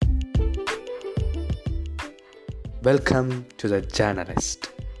Welcome to the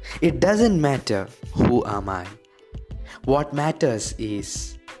journalist. It doesn't matter who am I. What matters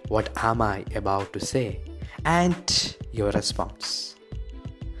is what am I about to say and your response.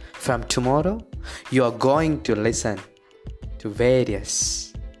 From tomorrow, you are going to listen to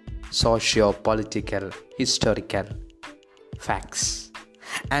various socio-political, historical facts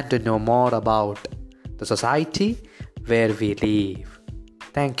and to know more about the society where we live.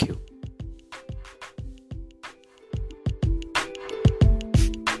 Thank you.